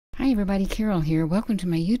Hi everybody, Carol here. Welcome to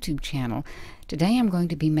my YouTube channel. Today I'm going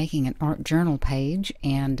to be making an art journal page,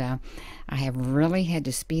 and I have really had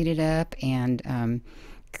to speed it up and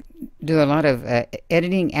do a lot of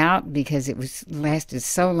editing out because it was lasted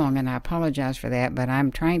so long, and I apologize for that, but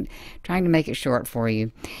I'm trying to make it short for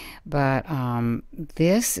you. But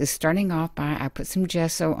this is starting off by, I put some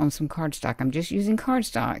gesso on some cardstock. I'm just using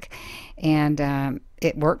cardstock, and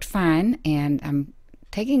it worked fine, and I'm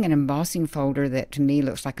taking an embossing folder that to me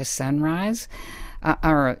looks like a sunrise,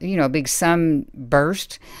 or a big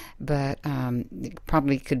sunburst, but it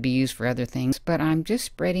probably could be used for other things. But I'm just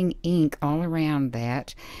spreading ink all around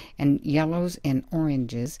that, and yellows and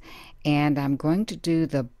oranges, and I'm going to do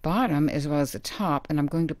the bottom as well as the top, and I'm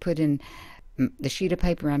going to put in the sheet of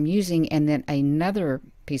paper I'm using and then another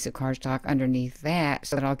piece of cardstock underneath that,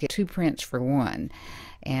 so that I'll get two prints for one,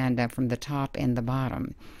 and from the top and the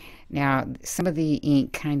bottom. Now, some of the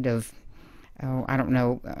ink kind of,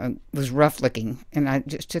 was rough looking, and I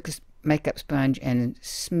just took a makeup sponge and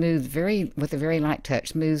smoothed with a very light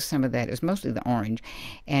touch, smoothed some of that. It was mostly the orange,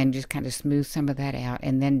 and just kind of smoothed some of that out,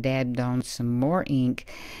 and then dabbed on some more ink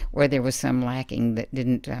where there was some lacking that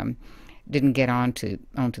didn't get onto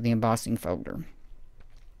the embossing folder.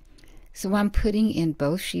 So I'm putting in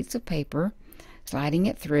both sheets of paper, sliding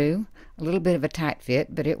it through, a little bit of a tight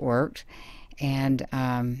fit, but it worked, and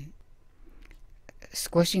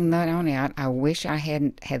squishing that on out. I wish I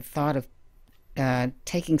had thought of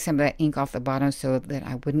taking some of that ink off the bottom so that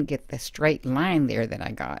I wouldn't get the straight line there that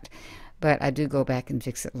I got, but I do go back and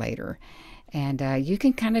fix it later. And you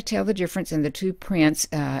can kind of tell the difference in the two prints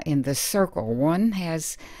in the circle. One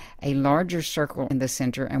has a larger circle in the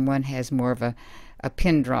center, and one has more of a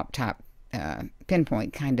pin drop type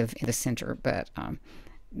pinpoint kind of in the center, but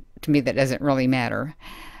to me that doesn't really matter.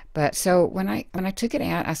 But so when I took it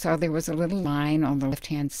out, I saw there was a little line on the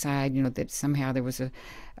left-hand side, that somehow there was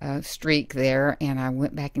a streak there, and I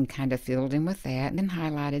went back and kind of filled in with that, and then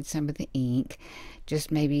highlighted some of the ink,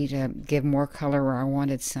 just maybe to give more color where I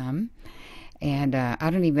wanted some. And I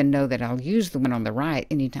don't even know that I'll use the one on the right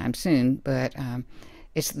anytime soon, but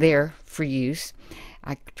it's there for use.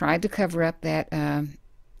 I tried to cover up that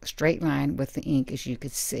straight line with the ink, as you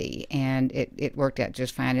could see, and it worked out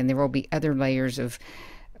just fine. And there will be other layers of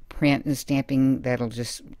print and stamping that'll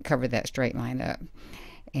just cover that straight line up.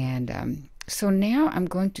 And so now I'm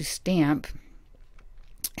going to stamp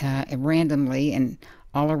randomly and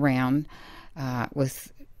all around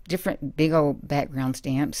with different big old background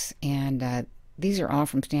stamps, and these are all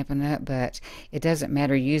from Stampin' Up, but it doesn't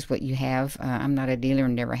matter. Use what you have. I'm not a dealer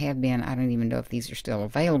and never have been. I don't even know if these are still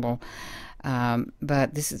available,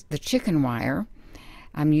 but this is the chicken wire.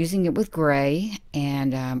 I'm using it with gray,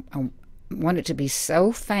 and I want it to be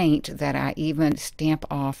so faint that I even stamp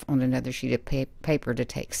off on another sheet of paper to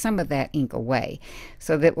take some of that ink away,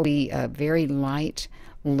 so that will be a very light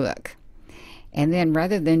look. And then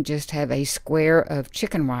rather than just have a square of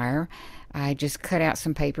chicken wire, I just cut out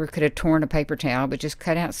some paper. Could have torn a paper towel, but just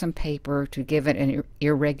cut out some paper to give it an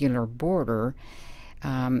irregular border,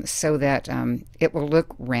 so that it will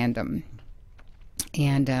look random.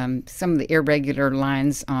 And some of the irregular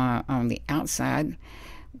lines on the outside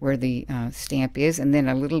where the stamp is, and then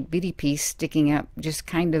a little bitty piece sticking up just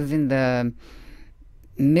kind of in the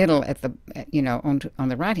middle at the on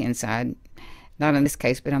the right hand side, not in this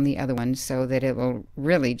case but on the other one, so that it will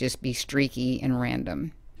really just be streaky and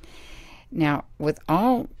random. Now, with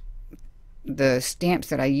all the stamps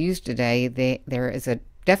that I used today, there is a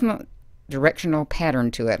definite directional pattern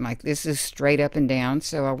to it. Like, this is straight up and down,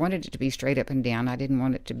 so I wanted it to be straight up and down. I didn't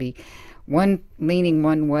want it to be one leaning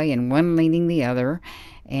one way and one leaning the other,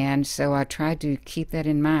 and so I tried to keep that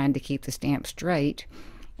in mind, to keep the stamp straight,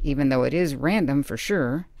 even though it is random for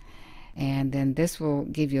sure. And then this will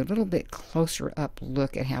give you a little bit closer up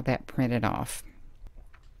look at how that printed off.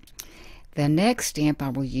 The next stamp I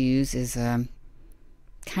will use is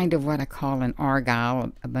kind of what I call an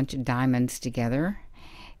argyle, a bunch of diamonds together.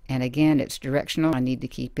 And again, it's directional. I need to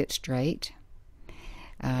keep it straight.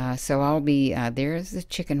 So I'll be, there's the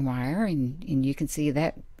chicken wire, and you can see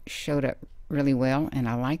that showed up really well, and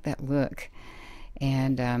I like that look.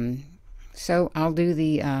 And so I'll do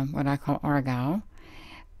the what I call argyle,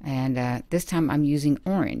 and this time I'm using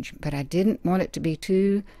orange, but I didn't want it to be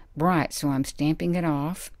too bright, so I'm stamping it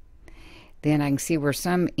off. Then I can see where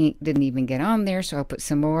some ink didn't even get on there, so I'll put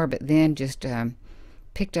some more, but then just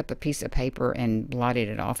picked up a piece of paper and blotted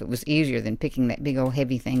it off. It was easier than picking that big old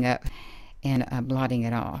heavy thing up and blotting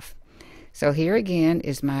it off. So here again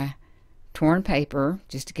is my torn paper,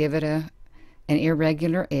 just to give it an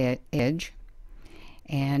irregular edge.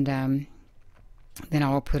 And Then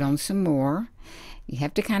I'll put on some more. You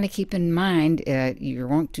have to kind of keep in mind you're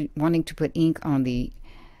wanting to put ink on the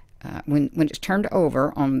when it's turned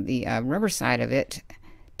over on the rubber side of it.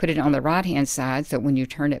 Put it on the right hand side, so when you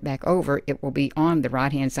turn it back over, it will be on the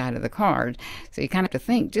right hand side of the card. So you kind of have to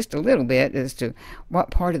think just a little bit as to what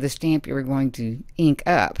part of the stamp you're going to ink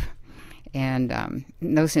up. And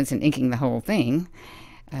no sense in inking the whole thing.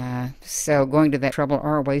 So going to that trouble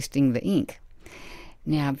or wasting the ink.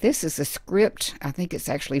 Now this is a script. I think it's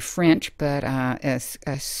actually French, but a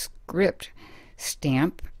script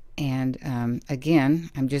stamp. And again,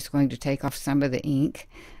 I'm just going to take off some of the ink.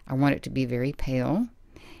 I want it to be very pale.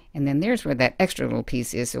 And then there's where that extra little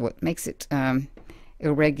piece is, so what makes it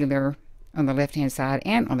irregular on the left-hand side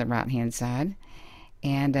and on the right-hand side.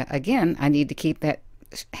 And again, I need to keep that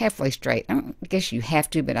halfway straight. I don't guess you have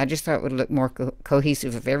to, but I just thought it would look more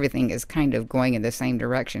cohesive if everything is kind of going in the same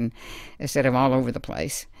direction instead of all over the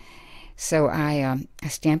place. So I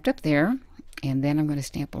stamped up there, and then I'm going to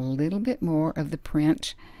stamp a little bit more of the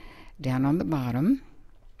print down on the bottom.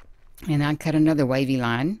 And I cut another wavy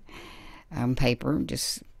line paper,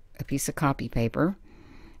 just a piece of copy paper,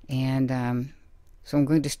 and so I'm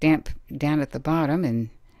going to stamp down at the bottom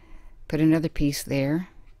and put another piece there.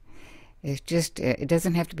 It's just it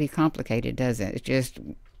doesn't have to be complicated, does it? It's just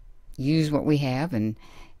use what we have and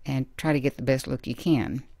try to get the best look you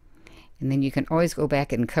can, and then you can always go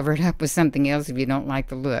back and cover it up with something else if you don't like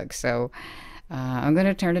the look. So I'm going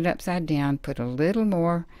to turn it upside down, put a little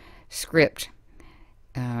more script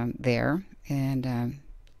there, and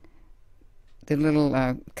the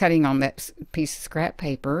little cutting on that piece of scrap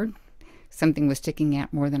paper, something was sticking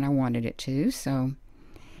out more than I wanted it to. So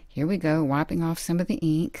here we go, wiping off some of the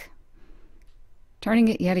ink, turning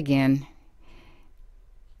it yet again,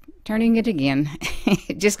 turning it again.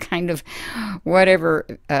 Just kind of whatever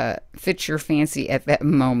fits your fancy at that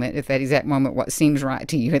moment, at that exact moment, what seems right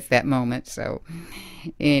to you at that moment. So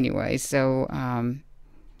anyway, so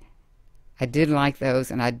I did like those,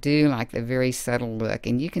 and I do like the very subtle look.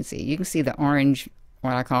 And you can see the orange,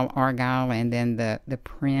 what I call argyle, and then the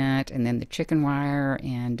print, and then the chicken wire.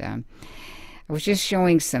 And I was just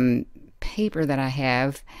showing some paper that I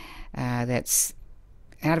have that's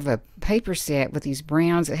out of a paper set with these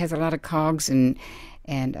browns. It has a lot of cogs and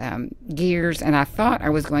gears, and I thought I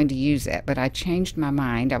was going to use that, but I changed my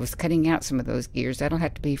mind. I was cutting out some of those gears. That'll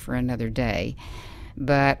have to be for another day.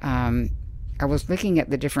 But I was looking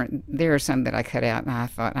at the different, there are some that I cut out, and I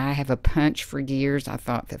thought, I have a punch for gears. I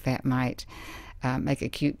thought that might make a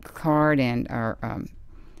cute card and our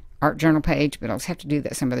art journal page, but I'll have to do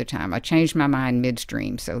that some other time. I changed my mind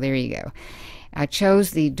midstream, so there you go. I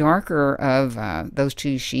chose the darker of those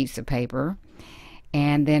two sheets of paper,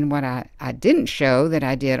 and then what I didn't show that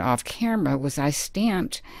I did off camera was I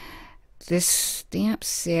stamped, this stamp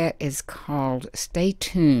set is called Stay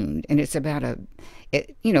Tuned, and it's about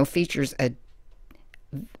it features a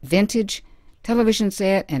vintage television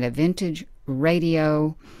set and a vintage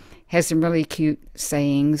radio, has some really cute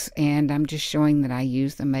sayings, and I'm just showing that I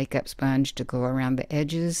use the makeup sponge to go around the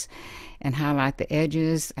edges and highlight the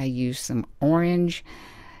edges. I use some orange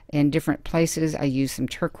in different places. I use some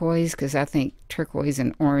turquoise because I think turquoise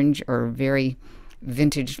and orange are very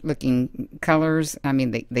vintage looking colors. I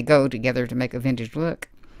mean, they go together to make a vintage look.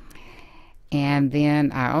 And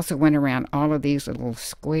then I also went around all of these little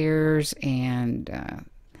squares and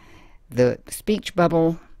the speech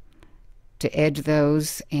bubble to edge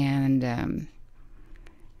those. And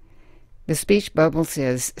the speech bubble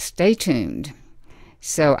says, "Stay tuned."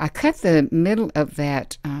 So I cut the middle of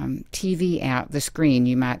that TV out, the screen.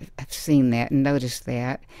 You might have seen that and noticed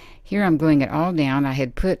that. Here I'm gluing it all down. I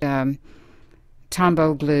had put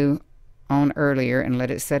Tombow glue on earlier and let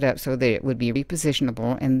it set up so that it would be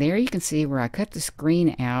repositionable, and there you can see where I cut the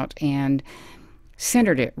screen out and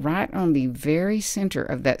centered it right on the very center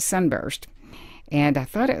of that sunburst. And I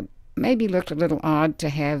thought it maybe looked a little odd to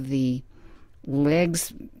have the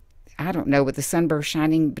legs, I don't know, with the sunburst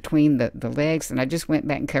shining between the legs, and I just went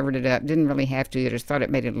back and covered it up. Didn't really have to. I just thought it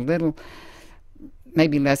made it a little,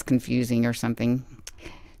 maybe less confusing or something.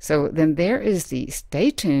 So then there is the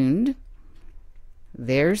Stay Tuned.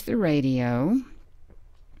 There's the radio.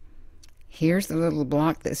 Here's the little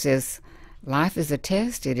block that says, "Life is a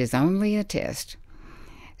test. It is only a test."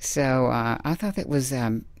 So I thought that was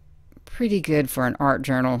pretty good for an art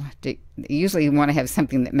journal. Usually you want to have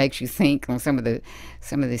something that makes you think on some of the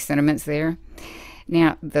sentiments there.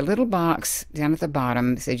 Now the little box down at the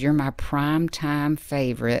bottom says, "You're my prime time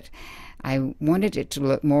favorite." I wanted it to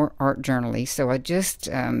look more art journal-y, so I just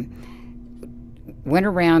went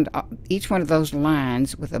around each one of those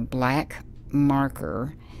lines with a black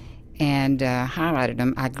marker and highlighted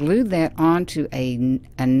them, I glued that onto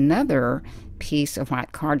another piece of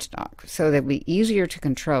white cardstock so that it would be easier to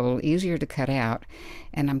control, easier to cut out.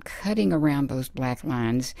 And I'm cutting around those black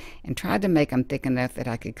lines and tried to make them thick enough that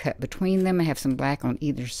I could cut between them and have some black on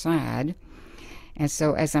either side. And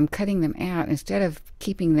so as I'm cutting them out, instead of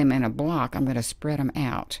keeping them in a block, I'm going to spread them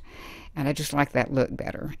out. And I just like that look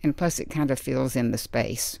better. And plus it kind of fills in the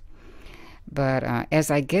space. But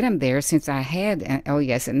as I get them there, since I had, oh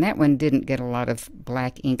yes, and that one didn't get a lot of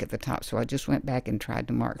black ink at the top, so I just went back and tried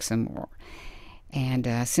to mark some more.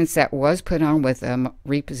 And since that was put on with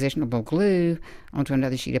repositionable glue onto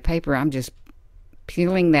another sheet of paper, I'm just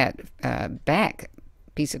peeling that back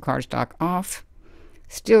piece of cardstock off.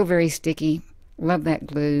 Still very sticky. Love that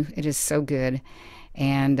glue. It is so good.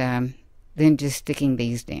 And then just sticking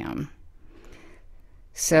these down.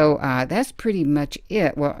 So that's pretty much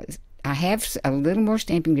it. Well, I have a little more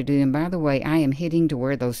stamping to do, and by the way, I am hitting to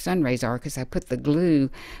where those sun rays are because I put the glue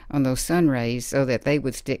on those sun rays so that they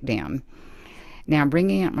would stick down. Now I'm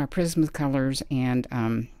bringing out my Prismacolors, and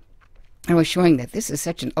I was showing that this is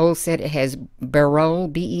such an old set. It has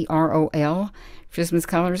Berol, B-E-R-O-L,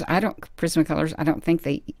 Prismacolors. Prismacolors.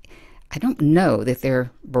 I don't know that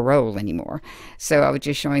they're Berol anymore. So I was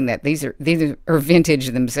just showing that these are vintage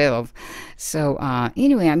themselves. So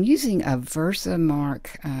anyway, I'm using a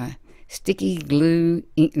Versamark sticky glue,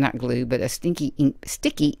 not glue, but a sticky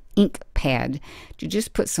ink pad to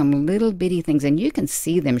just put some little bitty things, and you can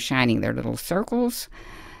see them shining. They're little circles,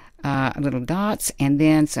 little dots, and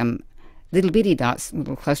then some little bitty dots,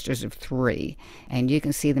 little clusters of 3, and you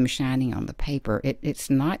can see them shining on the paper. It's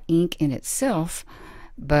not ink in itself,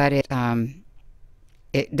 but it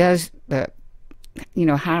does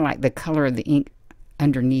highlight the color of the ink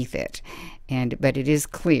underneath it, but it is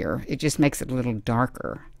clear. It just makes it a little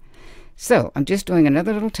darker. So I'm just doing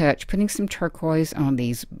another little touch, putting some turquoise on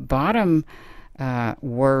these bottom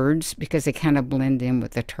words because they kind of blend in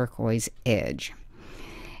with the turquoise edge.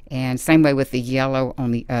 And same way with the yellow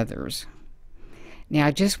on the others. Now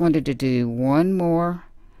I just wanted to do one more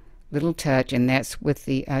little touch, and that's with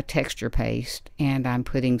the texture paste. And I'm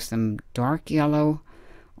putting some dark yellow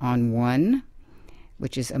on one,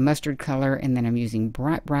 which is a mustard color, and then I'm using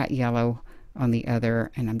bright yellow on the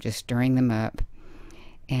other, and I'm just stirring them up.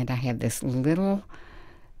 And I have this little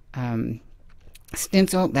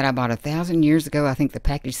stencil that I bought 1,000 years ago. I think the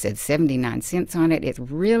package said 79 cents on it. It's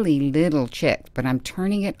really little checked, but I'm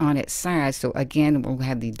turning it on its side, so again we'll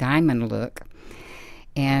have the diamond look.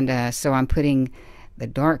 And so I'm putting the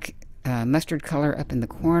dark mustard color up in the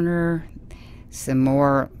corner, some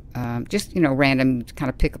more just random, kind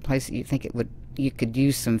of pick a place that you think you could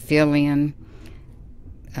use some fill in,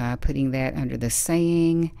 putting that under the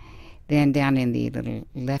saying. Then down in the little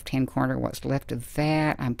left-hand corner, what's left of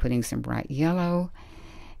that, I'm putting some bright yellow.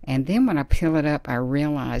 And then when I peel it up, I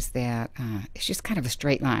realize that it's just kind of a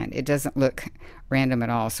straight line. It doesn't look random at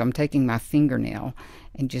all. So I'm taking my fingernail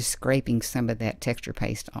and just scraping some of that texture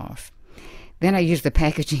paste off. Then I use the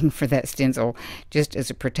packaging for that stencil just as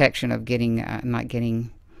a protection of not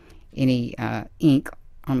getting any ink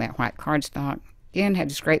on that white cardstock. Again, had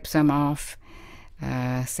to scrape some off.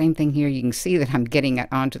 Same thing here. You can see that I'm getting it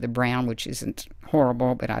onto the brown, which isn't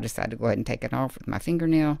horrible, but I decided to go ahead and take it off with my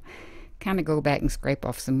fingernail. Kind of go back and scrape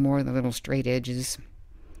off some more of the little straight edges.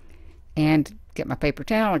 And get my paper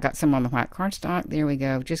towel. I got some on the white cardstock. There we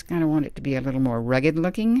go. Just kind of want it to be a little more rugged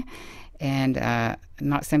looking, and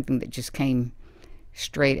not something that just came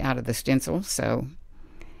straight out of the stencil. So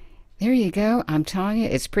there you go. I'm telling you,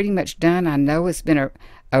 it's pretty much done. I know it's been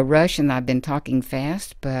a rush and I've been talking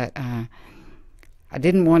fast, but I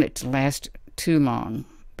didn't want it to last too long.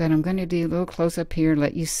 But I'm going to do a little close-up here,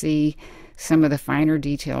 let you see some of the finer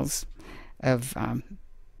details of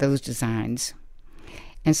those designs.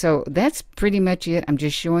 And so that's pretty much it. I'm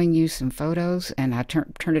just showing you some photos, and I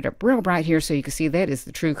turned it up real bright here so you can see that is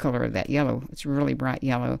the true color of that yellow. It's really bright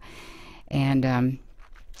yellow. And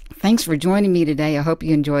thanks for joining me today. I hope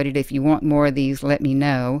you enjoyed it. If you want more of these, let me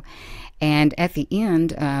know. And at the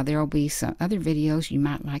end, there will be some other videos you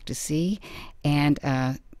might like to see, and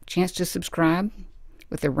a chance to subscribe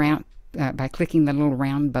with the round by clicking the little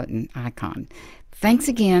round button icon. Thanks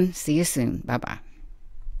again. See you soon. Bye-bye.